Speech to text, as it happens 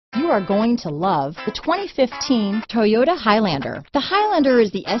are going to love the 2015 Toyota Highlander. The Highlander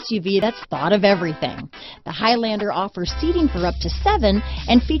is the SUV that's thought of everything. The Highlander offers seating for up to 7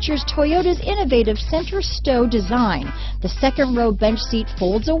 and features Toyota's innovative center stow design. The second row bench seat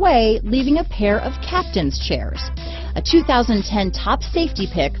folds away, leaving a pair of captain's chairs. A 2010 top safety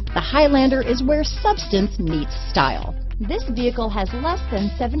pick, the Highlander is where substance meets style. This vehicle has less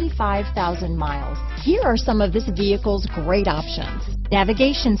than 75,000 miles. Here are some of this vehicle's great options: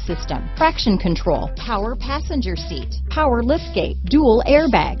 navigation system, traction control, power passenger seat, power liftgate, dual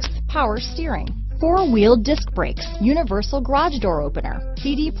airbags, power steering, 4-wheel disc brakes, universal garage door opener,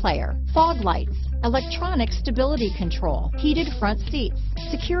 CD player, fog lights, electronic stability control, heated front seats,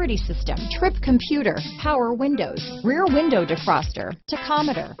 security system, trip computer, power windows, rear window defroster,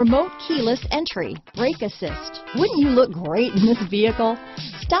 tachometer, remote keyless entry, brake assist. Wouldn't you look great in this vehicle?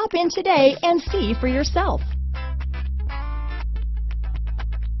 Stop in today and see for yourself.